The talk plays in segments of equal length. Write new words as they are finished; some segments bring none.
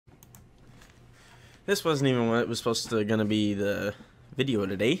This wasn't even what was supposed to gonna be the video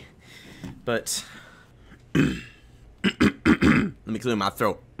today, but let me clear my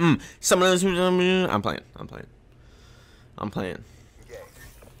throat. Some of those I'm playing.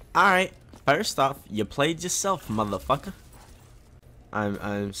 All right. First off, you played yourself, motherfucker.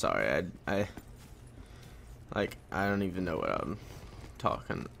 I'm sorry. I don't even know what I'm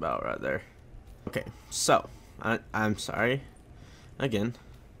talking about right there. Okay, so I'm sorry again.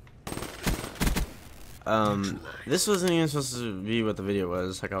 This wasn't even supposed to be what the video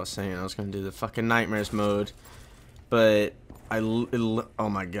was. Like I was saying, I was gonna do the fucking nightmares mode, but oh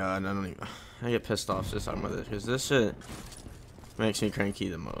my god, I get pissed off just talking about this because this shit makes me cranky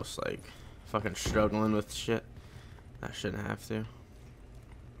the most. Like fucking struggling with shit. I shouldn't have to.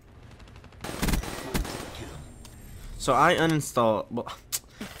 So I uninstall. Well,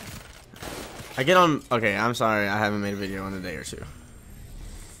 I get on. Okay, I'm sorry. I haven't made a video in a day or two.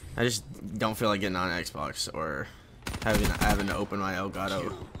 I just don't feel like getting on Xbox or having to open my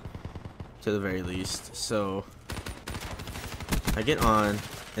Elgato to the very least. So I get on,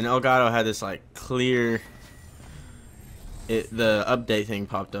 and Elgato had this like clear. The update thing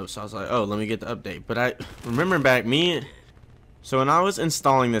popped up, so I was like, oh, let me get the update. But I remember back so when I was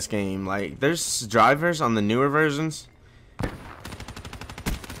installing this game, like there's drivers on the newer versions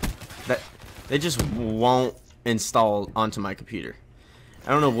that they just won't install onto my computer.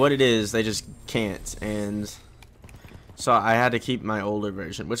 I don't know what it is, they just can't, and so I had to keep my older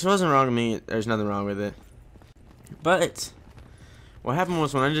version, which wasn't wrong with me. There's nothing wrong with it. But what happened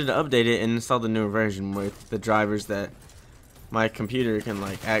was when I did to update it and install the newer version with the drivers that my computer can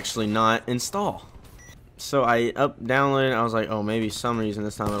like actually not install. So I downloaded it. I was like, oh, maybe some reason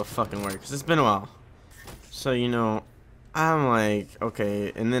this time it'll fucking work, because it's been a while. So you know, I'm like,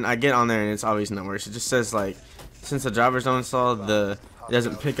 okay, and then I get on there and it's obviously not works. It just says like, since the drivers don't install, it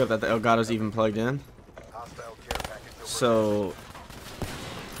doesn't pick up that the Elgato's even plugged in. So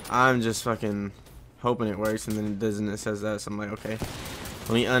I'm just fucking hoping it works, and then it doesn't. It says that, so I'm like, okay,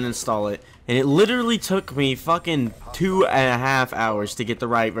 let me uninstall it. And it literally took me fucking 2.5 hours to get the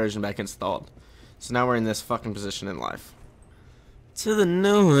right version back installed. So now we're in this fucking position in life. To the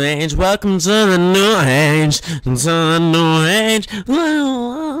new age, welcome to the new age, to the new age.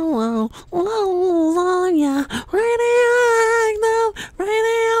 Whoa, whoa, whoa, whoa, yeah.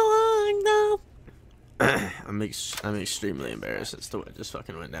 I'm extremely embarrassed as to what just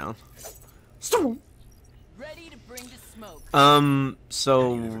fucking went down. Ready to bring the smoke.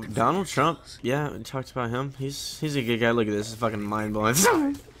 So Donald Trump, yeah, we talked about him. He's a good guy. Look at this, it's fucking mind blowing.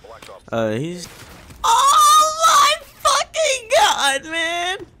 He's. Oh my fucking god,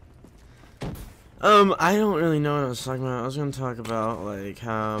 man! I don't really know what I was talking about. I was gonna talk about like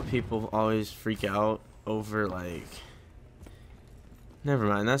how people always freak out over like. Never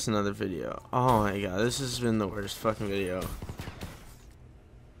mind, that's another video. Oh my god, this has been the worst fucking video.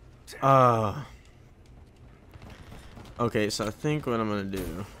 Okay, so I think what I'm gonna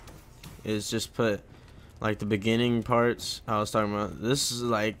do is just put like the beginning parts I was talking about. This is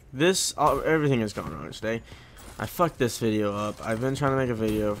like everything is going wrong today. I fucked this video up. I've been trying to make a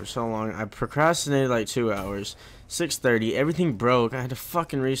video for so long. I procrastinated like 2 hours. 6:30, everything broke. I had to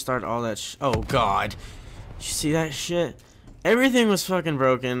fucking restart all that oh god. You see that shit? Everything was fucking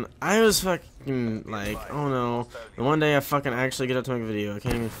broken. I was fucking like, oh no. And one day I fucking actually get up to make a video. I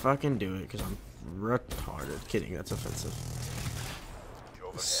can't even fucking do it because I'm retarded. Kidding, that's offensive.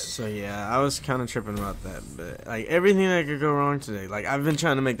 So yeah, I was kind of tripping about that, but like everything that could go wrong today. Like I've been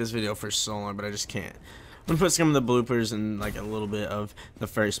trying to make this video for so long, but I just can't. I'm gonna put some of the bloopers and like a little bit of the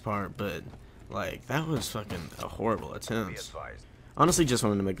first part, but like that was fucking a horrible attempt. Honestly, just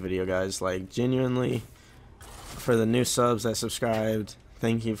wanted to make a video, guys. Like genuinely, for the new subs that subscribed,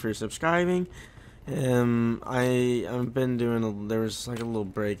 thank you for subscribing. I've been doing there was like a little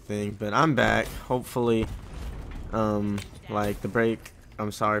break thing, but I'm back. Hopefully, like the break.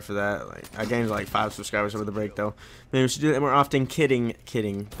 I'm sorry for that. Like I gained like 5 subscribers over the break though. Maybe we should do that more often.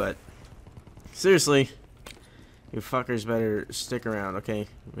 Kidding. But seriously, you fuckers better stick around, okay?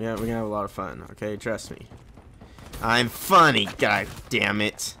 Yeah, we're gonna have a lot of fun, okay? Trust me. I'm funny, god damn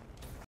it.